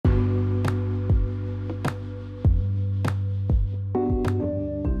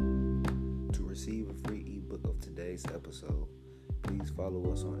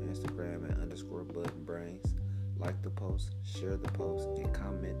follow us on Instagram at _buttonbrains. Like the post, share the post, and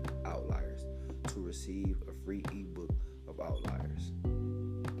comment Outliers to receive a free ebook of Outliers.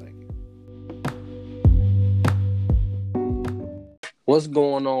 Thank you. What's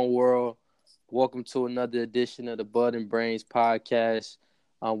going on, world? Welcome to another edition of the Bud and Brains podcast.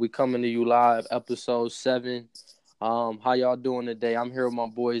 We coming to you live, episode 7. How y'all doing today? I'm here with my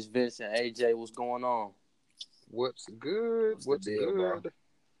boys Vince and AJ. What's going on? What's good? What's the deal, bro? good?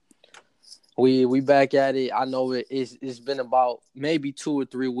 We back at it. I know it's been about maybe 2 or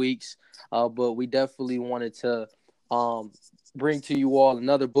 3 weeks, but we definitely wanted to bring to you all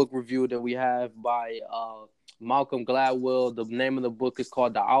another book review that we have by Malcolm Gladwell. The name of the book is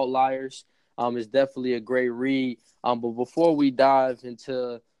called The Outliers. It's definitely a great read. But before we dive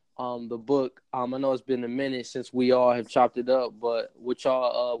into the book, I know it's been a minute since we all have chopped it up, but what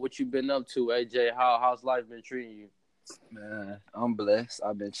you been up to, AJ? How's life been treating you? Man, I'm blessed.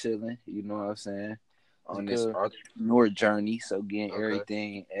 I've been chilling, you know what I'm saying, on this good. entrepreneur journey. So getting Okay.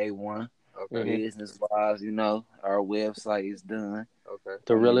 everything A1, Okay. business-wise, our website is done. Okay.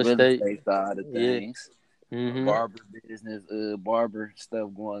 The On real estate. side of Yeah. things. Mm-hmm. Barber business, barber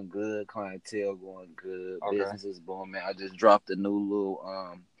stuff going good, clientele going good, Okay. business is booming. I just dropped a new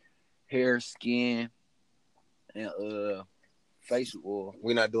little hair, skin, and facial oil.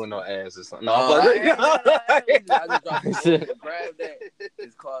 We're not doing no ads or something. I just dropped a little, grab that.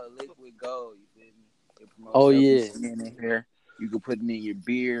 It's called Liquid Gold. You feel me? It promotes healthy skin and hair. You can put it in your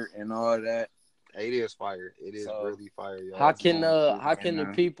beard and all that. It is fire. It is So, really fire, y'all. How can the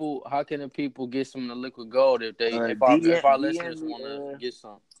people get some of the liquid gold if our listeners want to get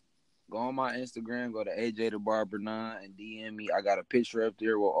some? Go on my Instagram, go to AJ the Barber 9 and DM me. I got a picture up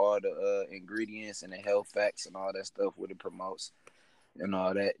there with all the ingredients and the health facts and all that stuff what it promotes and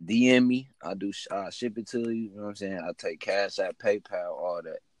all that. DM me. I do ship it to you. You know what I'm saying? I take Cash App, PayPal, all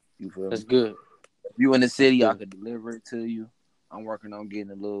that. You feel me? That's good. If you in the city, I could deliver it to you. I'm working on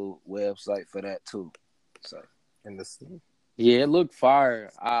getting a little website for that too. So in the city. Yeah, it looked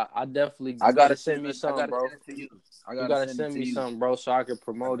fire. I definitely. I gotta send me something, bro. Send it to you. You gotta send me something, bro, so I can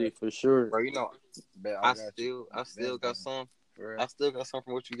promote it for sure. Bro, you know, I still got some. I still got some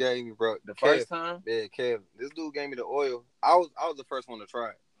from what you gave me, bro. The first time? Yeah, Kev. This dude gave me the oil. I was the first one to try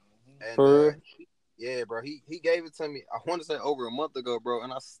it. And For yeah, bro. He gave it to me, I want to say over a month ago, bro,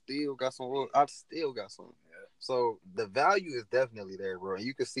 and I still got some oil. I still got some. Yeah. So the value is definitely there, bro. And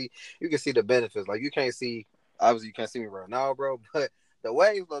you can see the benefits. Like you can't see me right now, bro, but the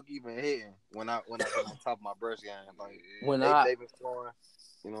waves look even hitting when I get on top of my brush game. Like they've been flowing.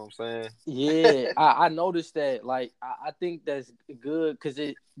 You know what I'm saying? Yeah, I noticed that. Like, I think that's good because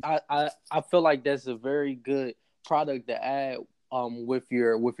I feel like that's a very good product to add with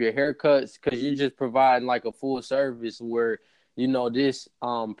your haircuts because you're just providing like a full service where this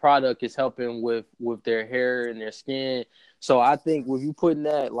product is helping with their hair and their skin. So I think with you putting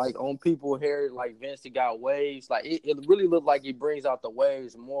that like on people's hair, like Vince got waves, like it really looked like it brings out the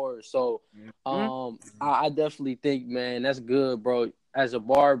waves more. So I definitely think, man, that's good, bro. As a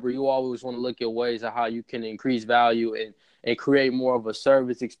barber, you always want to look at ways of how you can increase value and create more of a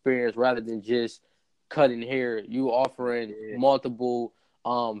service experience rather than just cutting hair. You offering multiple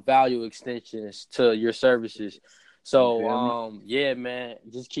value extensions to your services. So yeah, man,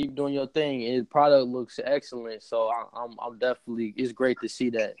 just keep doing your thing. His product looks excellent. So I'm definitely, it's great to see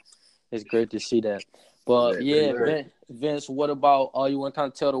that. It's great to see that. But yeah, Vince, what about you want to kind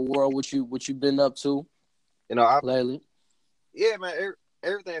of tell the world what you been up to? Lately? Yeah, man,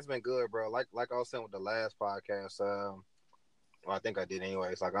 everything's been good, bro. Like I was saying with the last podcast, well, I think I did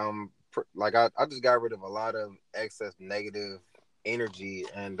anyways. Like I just got rid of a lot of excess negative energy,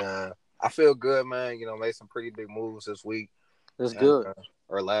 and I feel good, man. Made some pretty big moves this week. That's good.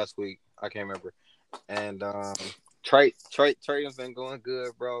 Or last week, I can't remember. And trading's been going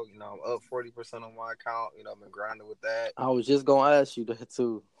good, bro. I'm up 40% on my account. I've been grinding with that. I was just gonna ask you that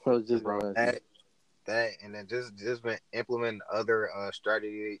too. That and then just been implementing other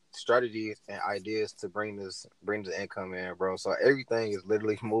strategies and ideas to bring this income in, bro. So everything is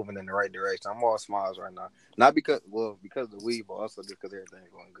literally moving in the right direction. I'm all smiles right now, not because of the weed, but also just because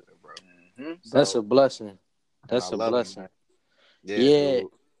everything's going good, bro. Mm-hmm. So, that's a blessing. That's a blessing. Yeah. Dude.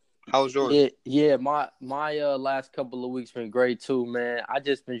 How's yours? Yeah. My last couple of weeks been great too, man. I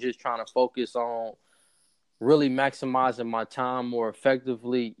just been trying to focus on really maximizing my time more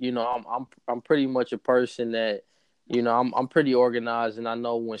effectively. I'm pretty much a person that, I'm pretty organized and I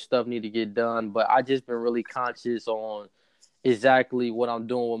know when stuff need to get done, but I just been really conscious on exactly what I'm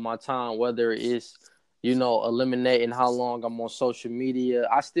doing with my time, whether it's eliminating how long I'm on social media.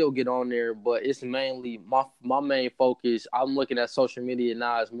 I still get on there, but it's mainly my main focus. I'm looking at social media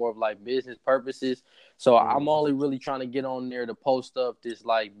now as more of like business purposes. So I'm only really trying to get on there to post stuff that's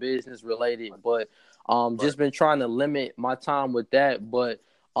like business related, but just been trying to limit my time with that. But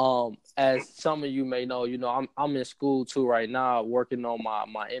as some of you may know, I'm in school too right now, working on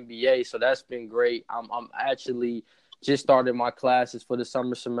my MBA. So that's been great. I'm actually just started my classes for the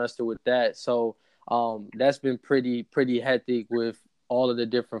summer semester with that. So that's been pretty hectic with all of the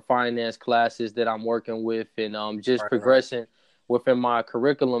different finance classes that I'm working with, and just progressing within my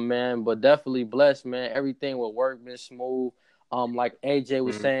curriculum, man. But definitely blessed, man. Everything with work been smooth. Like AJ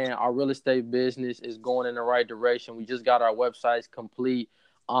was saying, our real estate business is going in the right direction. We just got our websites complete.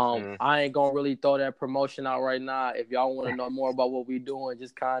 I ain't gonna really throw that promotion out right now. If y'all want to know more about what we doing,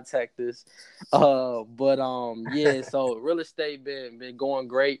 just contact us. Yeah. So real estate been going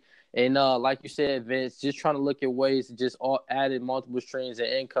great. And like you said, Vince, just trying to look at ways to just adding multiple streams of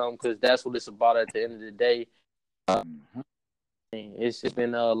income, because that's what it's about at the end of the day. It's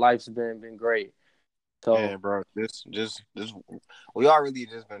been life's been great. So yeah, bro, just we all really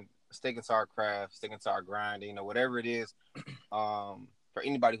just been sticking to our craft, sticking to our grind. Whatever it is, for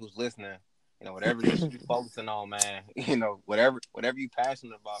anybody who's listening, whatever it is you focusing on, man. Whatever you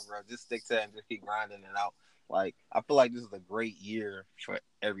passionate about, bro, just stick to it and just keep grinding it out. Like, I feel like this is a great year for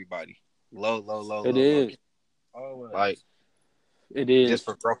everybody. Low. it is. Like, It is just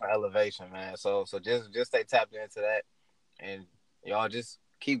for growth and elevation, man. So just stay tapped into that, and y'all just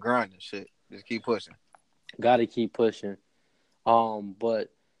keep grinding, shit. Just keep pushing. Got to keep pushing. But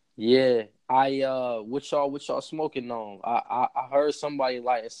yeah, what y'all smoking on? I heard somebody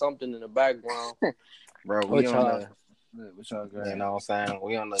lighting something in the background. Bro, What y'all got? You know what I'm saying?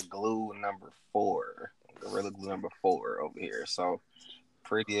 We on the glue number 4. Gorilla Glue number 4 over here. So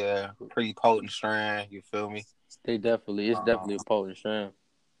pretty potent strain, you feel me? It's definitely a potent strain.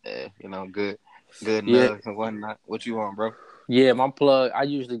 Yeah, good Yeah. nugs and whatnot. What you want, bro? Yeah, my plug, I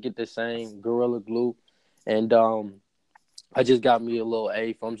usually get the same Gorilla Glue. And I just got me a little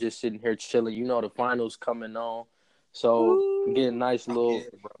eighth. I'm just sitting here chilling. The finals coming on. So get a nice little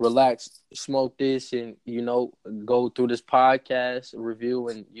relax, smoke this, and go through this podcast review,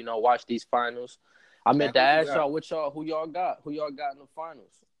 and watch these finals. I meant to ask y'all who y'all got in the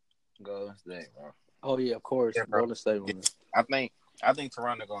finals. Golden State, bro. Oh yeah, of course, Yeah, Golden State. I think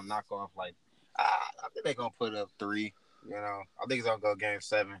Toronto gonna knock off I think they're gonna put up 3. I think it's gonna go game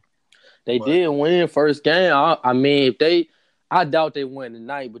 7. They did win first game. I mean, I doubt they win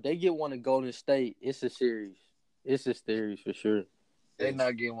tonight, but they get one in Golden State. It's a series. It's a series for sure. They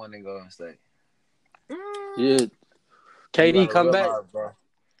not getting one in Golden State. Yeah. KD come back. Bro.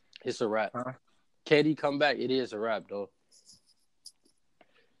 It's a wrap. Huh? KD come back. It is a wrap, though.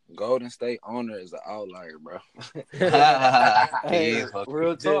 Golden State owner is an outlier, bro. Hey,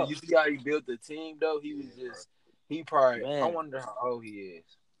 real talk. You see how he built the team, though? He probably. Man. I wonder how old he is.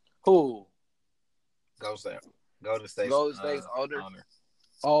 Who? Golden State's owner.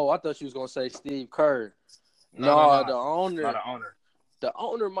 Oh, I thought you was gonna say Steve Kerr. No, the owner. Not the owner. The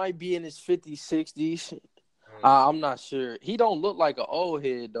owner might be in his 50s, 60s. I'm not sure. He don't look like an old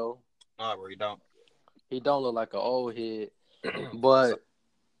head though. No, bro, he don't. He don't look like an old head.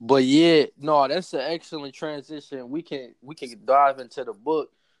 But yeah, no, that's an excellent transition. We can dive into the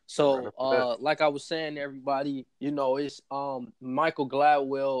book. So, like I was saying, everybody, it's Michael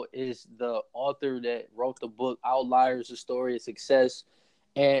Gladwell is the author that wrote the book Outliers: A Story of Success.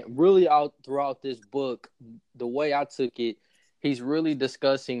 And really out throughout this book, the way I took it, he's really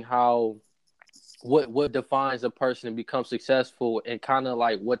discussing how what defines a person to become successful, and kind of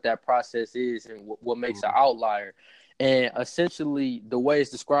like what that process is, and what makes an outlier. And essentially, the way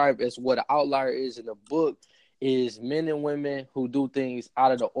it's described as what an outlier is in the book is men and women who do things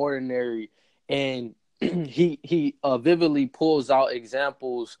out of the ordinary. And he vividly pulls out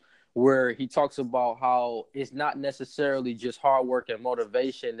examples where he talks about how it's not necessarily just hard work and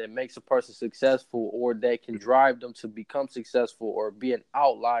motivation that makes a person successful, or that can drive them to become successful or be an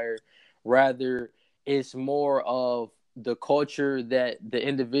outlier. Rather, it's more of the culture that the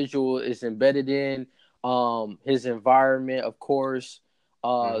individual is embedded in, his environment, of course,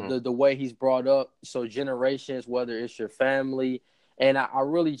 the way he's brought up. So generations, whether it's your family. And I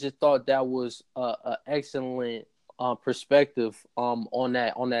really just thought that was an excellent perspective on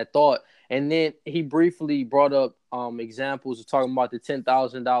that thought. And then he briefly brought up examples of talking about the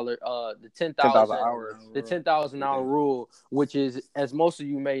 $10,000 the 10,000 hour rule, which is, as most of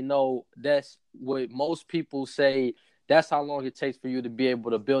you may know, that's what most people say. That's how long it takes for you to be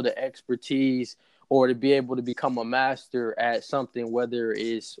able to build an expertise or to be able to become a master at something, whether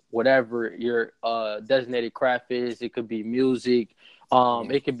it's whatever your designated craft is. It could be music,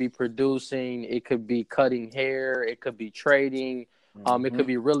 it could be producing, it could be cutting hair, it could be trading, it could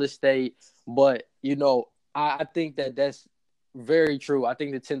be real estate. But I think that that's very true. I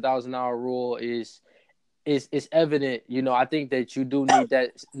think the 10,000 hour rule is evident. I think that you do need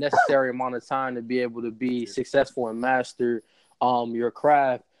that necessary amount of time to be able to be successful and master your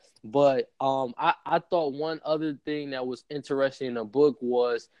craft. But I thought one other thing that was interesting in the book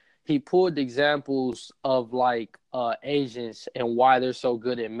was he pulled examples of like Asians and why they're so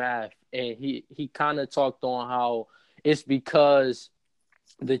good at math, and he kind of talked on how it's because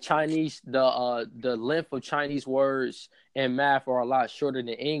the Chinese, the length of Chinese words and math are a lot shorter than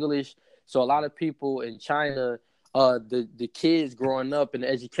English. So a lot of people in China, the kids growing up in the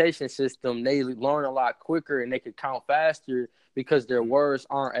education system, they learn a lot quicker and they can count faster because their words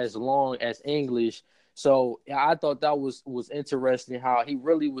aren't as long as English. So I thought that was interesting, how he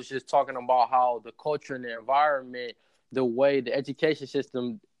really was just talking about how the culture and the environment, the way the education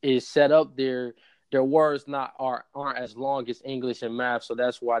system is set up there, their words aren't as long as English and math, so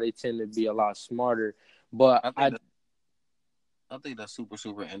that's why they tend to be a lot smarter. But I think that's super,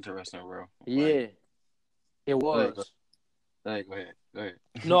 super interesting, bro. Yeah, it was. Hey, go ahead.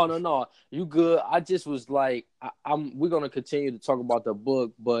 No, you good. I just was like, we're gonna continue to talk about the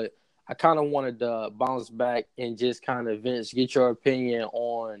book, but I kind of wanted to bounce back and just kind of, Vince, get your opinion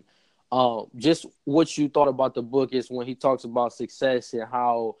on just what you thought about the book. Is when he talks about success and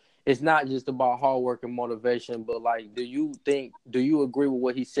how it's not just about hard work and motivation, but like, do you agree with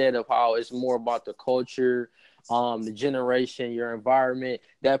what he said of how it's more about the culture, the generation, your environment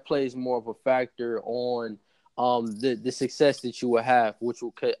that plays more of a factor on the success that you will have, which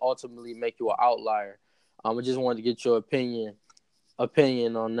could ultimately make you an outlier? I just wanted to get your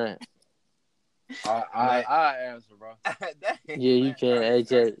opinion on that. I answer, bro. Yeah, you can,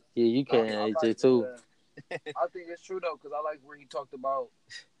 AJ. Yeah, you can, AJ, too. I think it's true though, because I like where he talked about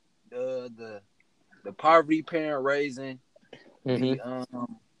the poverty parent raising the you know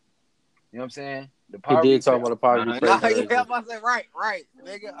what I'm saying? The He poverty did talk about the poverty parent raising. Yeah, I'm about to say right,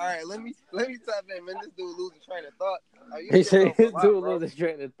 nigga. All right, let me tap in, man. This dude losing train of thought. He said this dude losing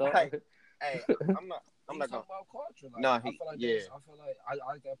train of thought. Hey, I'm not gonna talk about culture. Like, no, I feel like I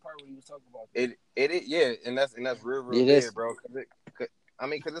like that part where he was talking about that. It is, yeah, and that's real Yeah, big, bro. Cause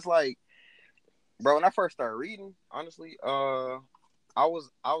it's like, bro, when I first started reading, honestly, I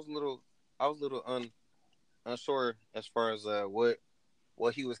was a little unsure as far as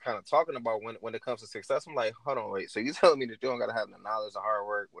what he was kind of talking about when it comes to success. I'm like, hold on, wait. So you telling me that you don't gotta have the knowledge, the hard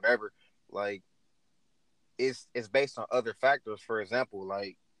work, whatever? Like, it's based on other factors. For example,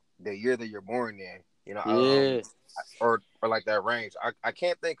 like the year that you're born in, or like that range. I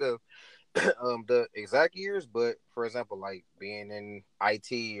can't think of the exact years, but for example, like being in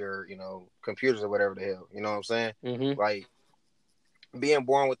IT or computers or whatever the hell, you know what I'm saying? Mm-hmm. Like being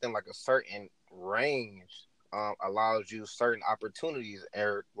born within like a certain range allows you certain opportunities,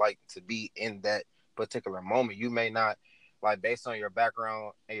 or like to be in that particular moment. You may not, like, based on your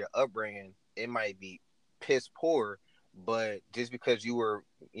background and your upbringing, it might be piss poor, but just because you were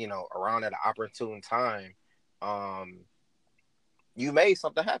around at an opportune time, you made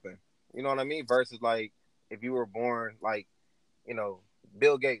something happen. You know what I mean? Versus like if you were born like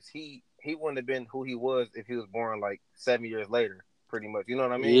Bill Gates, he wouldn't have been who he was if he was born like 7 years later, pretty much. You know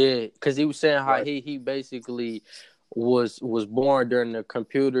what I mean? Yeah, because he was saying how Like, he basically was born during the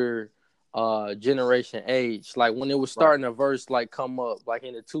computer generation age, like when it was starting to verse like come up like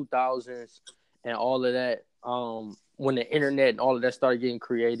in the 2000s and all of that. When the internet and all of that started getting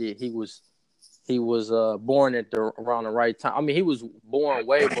created, he was born at around the right time. I mean, he was born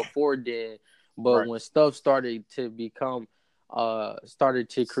way before then, but when stuff started to become started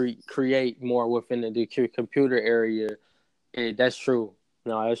to create more within the computer area, that's true.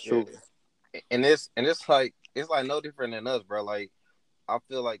 No, that's true. And it's like no different than us, bro. Like I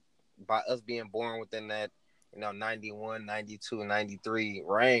feel like by us being born within that 91, 92, 93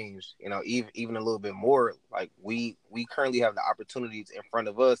 range, even a little bit more, like we currently have the opportunities in front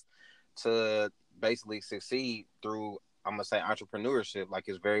of us to basically succeed through, I'm gonna say, entrepreneurship. Like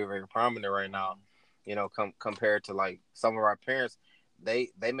it's very, very prominent right now, compared to like some of our parents. They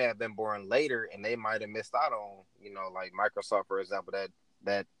may have been born later and they might have missed out on, like Microsoft, for example,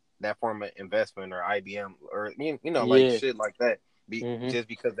 that form of investment, or IBM, or like shit like that. Just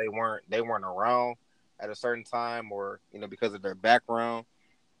because they weren't around at a certain time, or because of their background.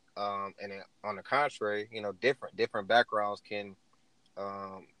 And on the contrary, different backgrounds can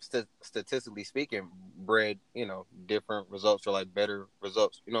statistically speaking, bred, different results or like better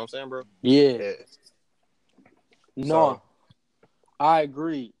results. You know what I'm saying, bro? Yeah. Yeah. No, So I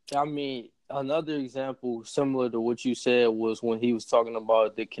agree. I mean, another example similar to what you said was when he was talking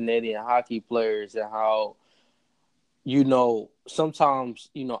about the Canadian hockey players and how, sometimes,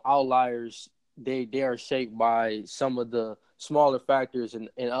 outliers, they are shaped by some of the smaller factors and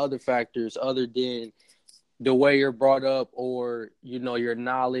other factors other than the way you're brought up or, your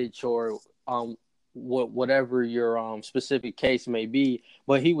knowledge or whatever your specific case may be.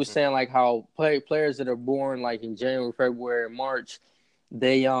 But he was saying like how players that are born like in January, February, and March,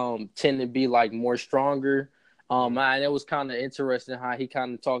 they tend to be like more stronger. And it was kind of interesting how he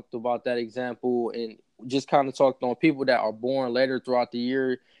kind of talked about that example and just kind of talked on people that are born later throughout the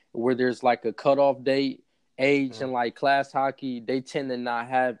year where there's like a cutoff date age and like class hockey, they tend to not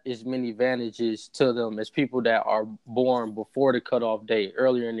have as many advantages to them as people that are born before the cutoff date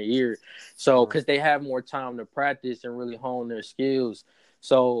earlier in the year. So, because they have more time to practice and really hone their skills.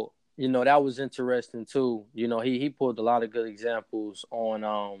 So, that was interesting too. He pulled a lot of good examples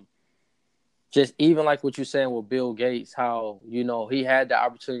on just even like what you're saying with Bill Gates, how, he had the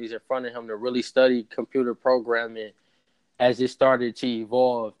opportunities in front of him to really study computer programming as it started to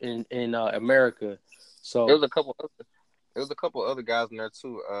evolve in America. there So was a couple. There was a couple other guys in there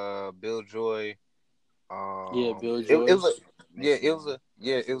too. Bill Joy. yeah, Bill It was a Joyce, it was a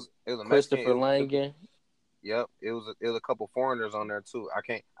Mexican. Christopher Langan. Yep. It was a couple foreigners on there too. I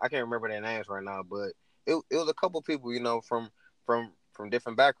can't remember their names right now, but it was a couple people, from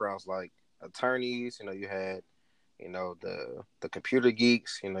different backgrounds, like attorneys. You had, the computer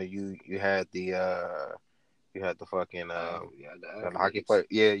geeks. You had the fucking the hockey player.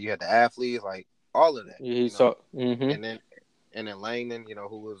 Yeah, you had the athletes, like all of that. Yeah, he saw. And then Langdon,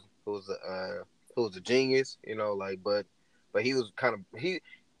 who was a genius, like, but he was kind of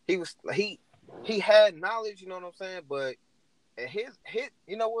he had knowledge, you know what I'm saying, but his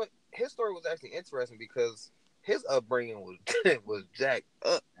you know what, his story was actually interesting because his upbringing was was jacked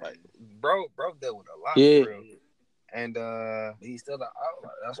up, like bro dealt with a lot Yeah, for real. And he's still an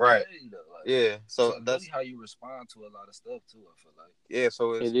outlier. That's right. crazy though. Like, Yeah, so that's really how you respond to a lot of stuff too. I feel like. yeah,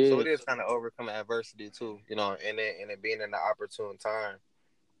 it it is. is kind of overcoming adversity too, and it being in the opportune time,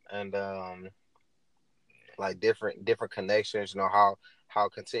 and like different connections, how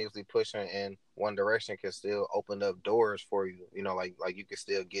continuously pushing in one direction can still open up doors for you, like you can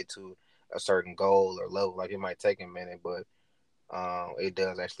still get to a certain goal or level. Like it might take a minute, but it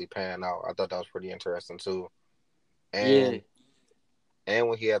does actually pan out. I thought that was pretty interesting too. Yeah, And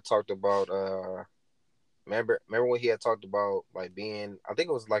when he had talked about remember when he had talked about like being, I think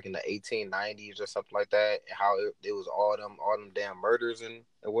it was like in the 1890s or something like that, and how it was all them damn murders and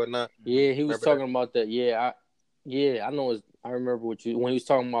whatnot. yeah. He was Remember that? talking about that. Yeah, I know. I remember when he was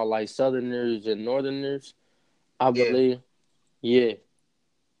talking about like Southerners and Northerners. I Yeah, believe. Yeah,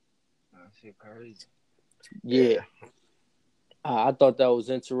 That shit crazy. yeah. yeah. I thought that was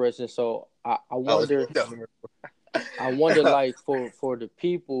interesting. So I Oh, wonder. no. I wonder, like for the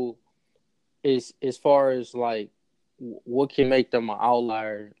people, is as far as like what can make them an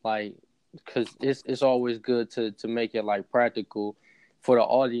outlier, like because it's always good to make it like practical for the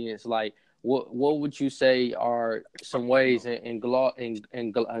audience. Like what would you say are some ways in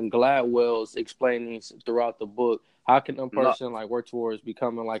Gladwell's explaining throughout the book? How can a No. person like work towards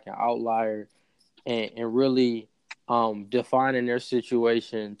becoming like an outlier and really defining their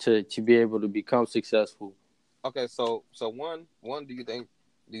situation to be able to become successful? Okay, so one, do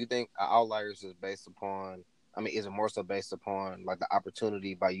you think outliers is based upon? I mean, is it more so based upon like the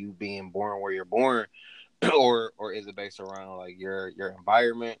opportunity by you being born where you're born, or is it based around like your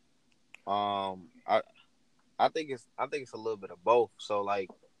environment? I I think it's a little bit of both. So like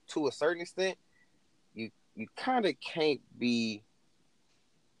to a certain extent, you kind of can't be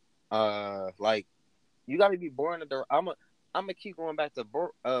like you got to be born at the. I'm gonna keep going back to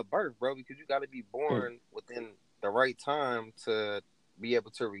birth, bro, because you got to be born within the right time to be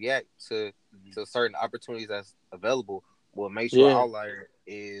able to react to certain opportunities that's available. What makes you an Yeah, outlier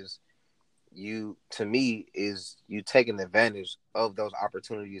is to me, is you taking advantage of those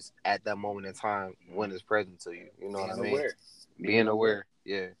opportunities at that moment in time when it's present to you. You know what I Being mean? aware. Being aware.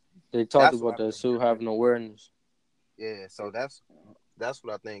 Yeah, they talked that's what about I that think. too, having awareness. Yeah, so that's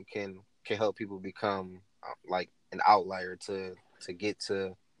what I think can help people become like an outlier to get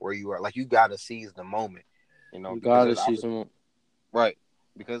to where you are. Like you gotta seize the moment, You because gotta see some. right,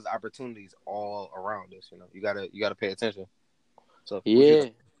 because opportunities all around us. You gotta pay attention. So what you Yeah.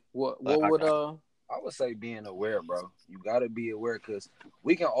 think? What I, would I would say being aware, bro. You gotta be aware because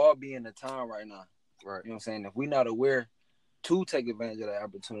we can all be in the time right now. Right. You know what I'm saying? If we're not aware, to take advantage of that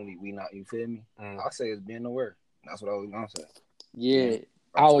opportunity, we not. You feel me? I say it's being aware. That's what I was gonna say. Yeah,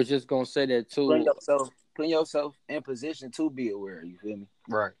 I was just gonna say that Putting too. yourself in position to be aware. You feel me?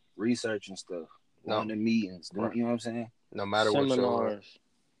 Right. Researching stuff, No. going to meetings, doing, Right. you know what I'm saying? No matter what your Seminars.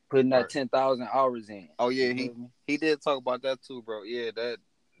 Putting that Right. 10,000 hours in. Oh yeah, You feel me? he did talk about that too, bro. Yeah,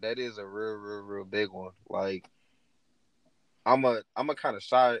 that is a real big one. Like I'm a kind of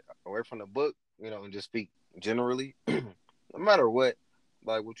shy away from the book, and just speak generally. No matter what,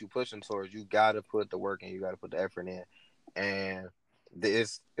 like what you pushing towards, you gotta put the work in, you gotta put the effort in, and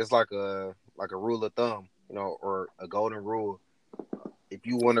it's like a rule of thumb, or a golden rule. If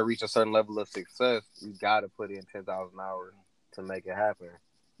you want to reach a certain level of success, you gotta put in 10,000 hours to make it happen.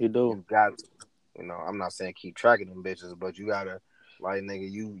 You do. You got to. I'm not saying keep tracking them bitches, but you gotta, like, nigga,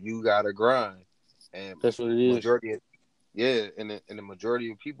 you gotta grind. And That's what it is. and the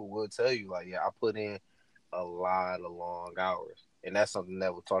majority of people will tell you, like, yeah, I put in a lot of long hours, and that's something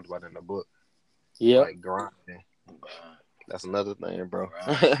that was talked about in the book. Yeah, like grinding. That's another thing, bro.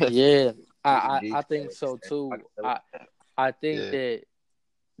 yeah. I think so too. I think that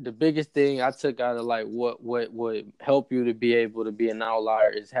the biggest thing I took out of like what would help you to be able to be an outlier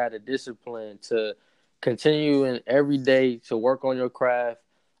is have the discipline to continue in every day to work on your craft.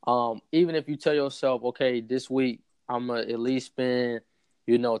 Even if you tell yourself, okay, this week I'm gonna at least spend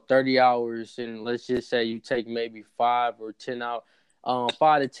 30 hours, and let's just say you take maybe 5 to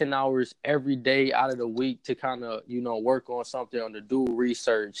 10 hours every day out of the week to kind of work on something, on to do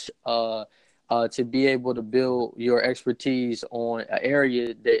research, to be able to build your expertise on an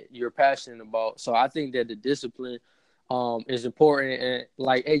area that you're passionate about. So I think that the discipline is important, and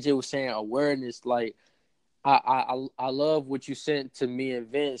like AJ was saying, awareness. Like I love what you sent to me and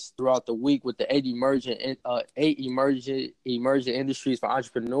Vince throughout the week with the eight emerging industries for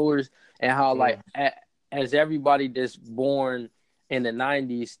entrepreneurs, and how like as everybody that's born in the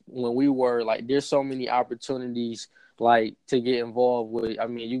 90s, when we were like, there's so many opportunities like to get involved with. I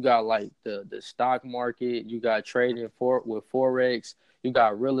mean, you got like the stock market, you got trading with Forex, you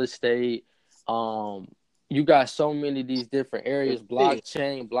got real estate, you got so many of these different areas,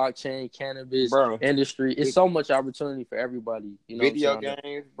 blockchain, cannabis Bro, industry. It's so much opportunity for everybody. Video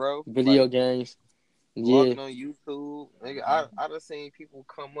games, bro. Video games. Vlogging on YouTube. Nigga, I done seen people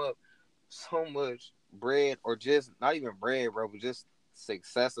come up so much bread, or just not even bread, bro, but just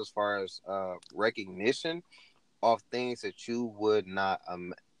success as far as recognition of things that you would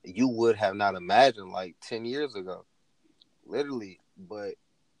have not imagined like 10 years ago. Literally. But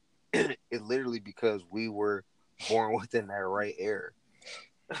it's literally because we were born within that right era.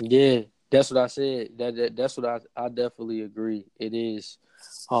 Yeah, that's what I said. That's what I definitely agree. It is.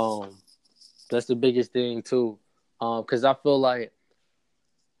 That's the biggest thing too. Because I feel like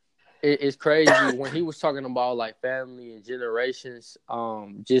it's crazy when he was talking about like family and generations.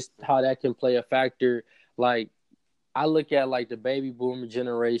 Just how that can play a factor. Like I look at like the baby boomer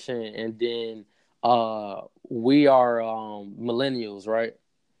generation, and then we are millennials, right?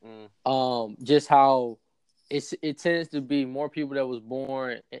 Just how it tends to be more people that was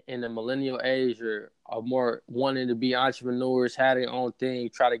born in the millennial age are more wanting to be entrepreneurs, had their own thing,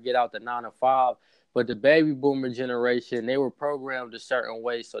 try to get out the 9 to 5. But the baby boomer generation, they were programmed a certain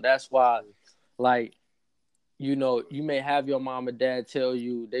way, so that's why, like, you may have your mom and dad tell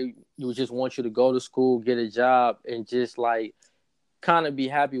you you just want you to go to school, get a job, and just like kind of be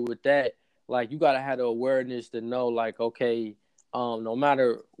happy with that. Like you gotta have the awareness to know, like, okay, no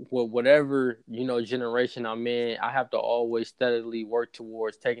matter whatever generation I'm in, I have to always steadily work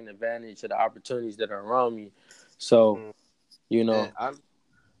towards taking advantage of the opportunities that are around me. So,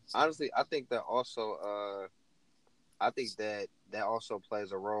 honestly, I think that also, that also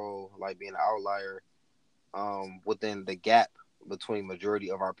plays a role, like being an outlier, within the gap between majority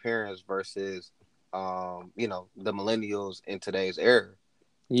of our parents versus, the millennials in today's era.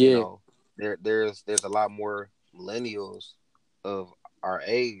 Yeah. There's a lot more millennials of our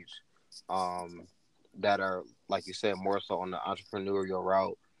age, that are, like you said, more so on the entrepreneurial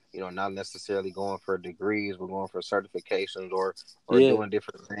route. Not necessarily going for degrees, but going for certifications or doing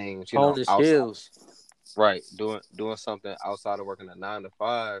different things. Honing skills. Right, doing something outside of working a 9 to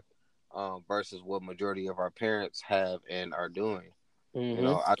 5, versus what majority of our parents have and are doing.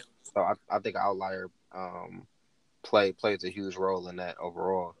 I think outlier plays a huge role in that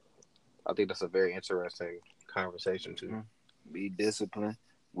overall. I think that's a very interesting conversation too. Be disciplined.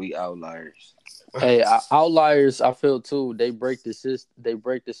 We outliers. Hey, outliers, I feel too. They break the system. They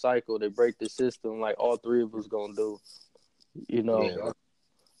break the cycle. They break the system. Like all three of us gonna do.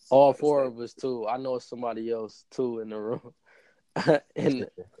 All four of us too. I know it's somebody else too in the room. But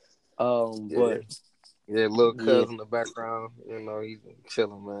Yeah, little Yeah, cuz in the background. He's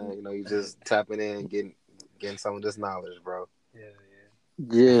chilling, man. He's just tapping in and getting some of this knowledge, bro.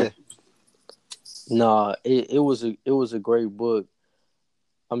 yeah. Nah, it was a great book.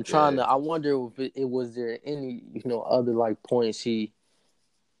 I'm trying Yeah. to. I wonder if it was there any other like points he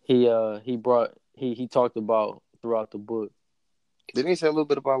brought he talked about throughout the book. Didn't he say a little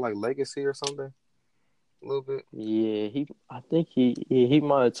bit about like legacy or something? A little bit. Yeah, I think he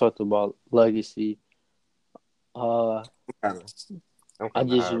might have talked about legacy. Uh, I'm I kind of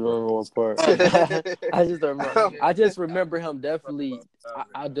just high, bro. remember one part. I just remember him definitely.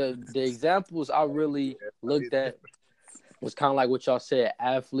 The examples I really looked at was kind of like what y'all said,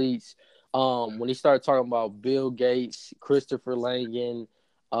 athletes. When he started talking about Bill Gates, Christopher Langan,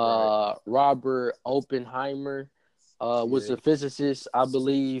 Right. Robert Oppenheimer, was Yeah. a physicist, I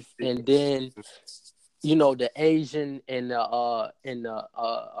believe, and then the Asian and the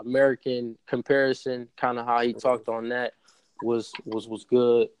American comparison, kind of how he talked on that was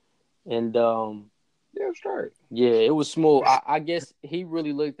good, and Yeah, straight. yeah, it was smooth. I guess he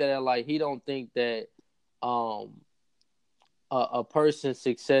really looked at it like he don't think that um a person's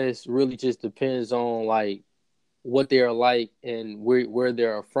success really just depends on like what they're like and where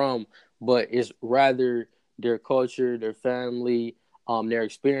they're from, but it's rather their culture, their family, their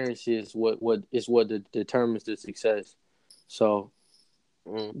experiences what is what determines the success. So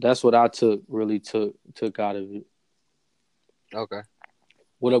Mm, that's what I took out of it. okay.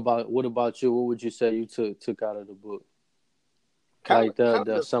 What about you? What would you say you took out of the book? Kind Like of, kind of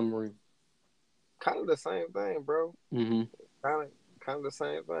the the, summary. kind of the same thing, bro. Mm-hmm. Kind of the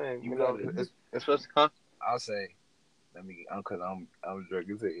same thing. You got it. It's just, huh? I'll say. Let me, because I'm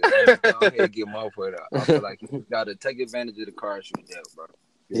drinking. Let me go ahead and get my point out. I feel like you got to take advantage of the cards you dealt, bro.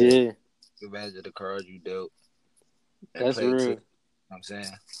 Yeah, Take advantage of the cards you dealt and that's play to. You know real. what I'm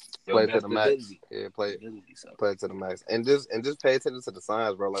saying your Play to best the max. ability. Yeah, Ability, so. play to the max, and just pay attention to the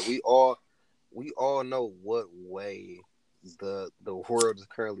signs, bro. Like we all know what way the world is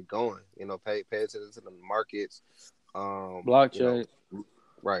currently going. Pay attention to the markets. Blockchain.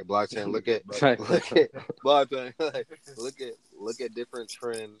 Right, blockchain. Look at Right. look at blockchain. Like, look at different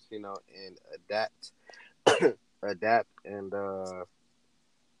trends. And adapt, and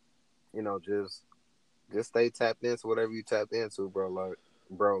just stay tapped into whatever you tapped into,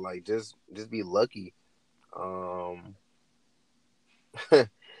 bro. Like just be lucky. Um,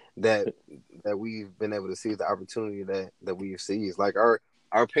 that that we've been able to seize the opportunity that we've seized. Like our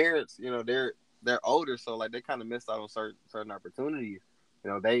parents, they're older, so like they kind of missed out on certain opportunities.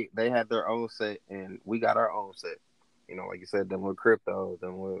 They had their own set, and we got our own set. Like you said, dealing with crypto,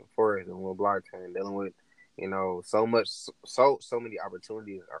 dealing with forex, dealing with blockchain, dealing with so many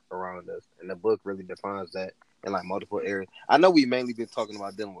opportunities around us, and the book really defines that in like multiple areas. I know we mainly been talking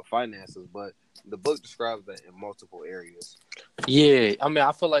about dealing with finances, but the book describes that in multiple areas. Yeah, I mean,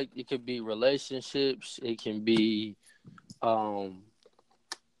 I feel like it could be relationships. It can be um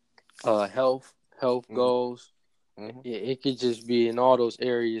health Mm-hmm. goals. Mm-hmm. It could just be in all those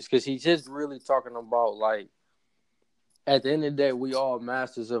areas because he's just really talking about like at the end of the day, we all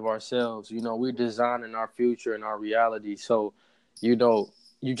masters of ourselves. We're designing our future and our reality. So, you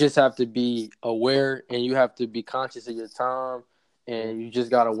just have to be aware and you have to be conscious of your time, and you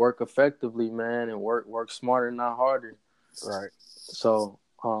just gotta work effectively, man, and work smarter, not harder. Right. So,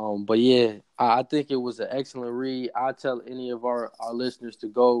 but yeah, I think it was an excellent read. I tell any of our listeners to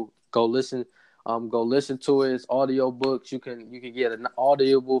go listen, go listen to it. It's audio books. You can get an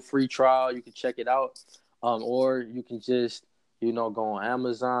audible free trial. You can check it out, or you can just go on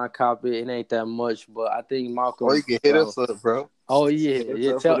Amazon, copy it. It ain't that much, but I think Or Malcolm. you can hit us up, bro. Oh yeah, Hit us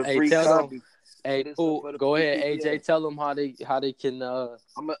yeah. up for the free Tell them. copy. Hey, Hit us up cool. for the Go free ahead, PDF. AJ. Tell them how they can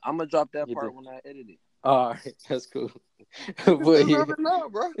I'm gonna drop that get part the. when I edit it. All right, that's cool. Just But yeah. let it know,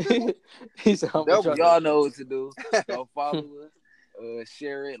 bro. He said, I'm gonna try Y'all to- know what to do. Go follow us,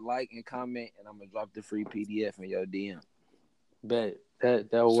 share it, like, and comment, and I'm gonna drop the free PDF in your DM Bet that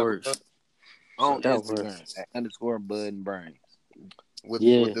works. on That Instagram at _Bud and Brains. with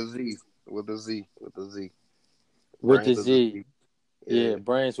Yeah. the Z. With the Z. With the Brains with the Z. Yeah,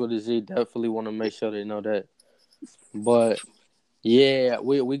 brains with a Z. Definitely want to make sure they know that. But yeah,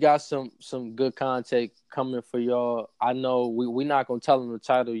 we got some good content coming for y'all. I know we not gonna tell them the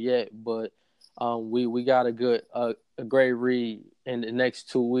title yet, but we got a great read in the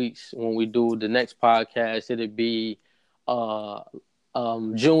next 2 weeks when we do the next podcast. It'll be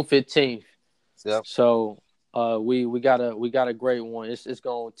June 15th. Yep. So we got a great one. It's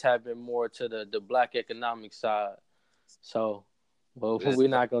gonna tap in more to the black economic side. So well, Yeah. we're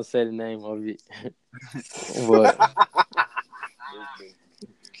not gonna say the name of it.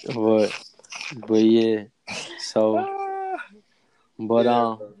 but But yeah, so but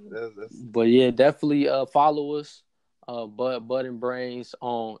Yeah, that's but yeah, definitely follow us, Bud and Brains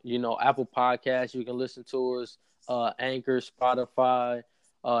on Apple Podcasts. You can listen to us, Anchor, Spotify,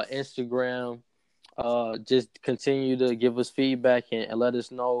 Instagram. Just continue to give us feedback and let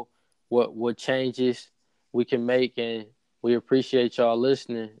us know what changes we can make, and we appreciate y'all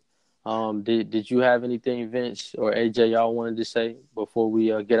listening. Did you have anything, Vince or AJ, y'all wanted to say before we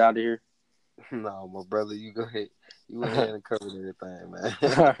get out of here? no, my brother. You go ahead. You went ahead and covered everything, man.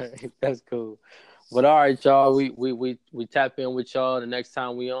 All right, that's cool. But all right, y'all, we tap in with y'all the next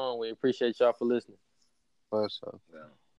time we on. We appreciate y'all for listening. For sure. Yeah.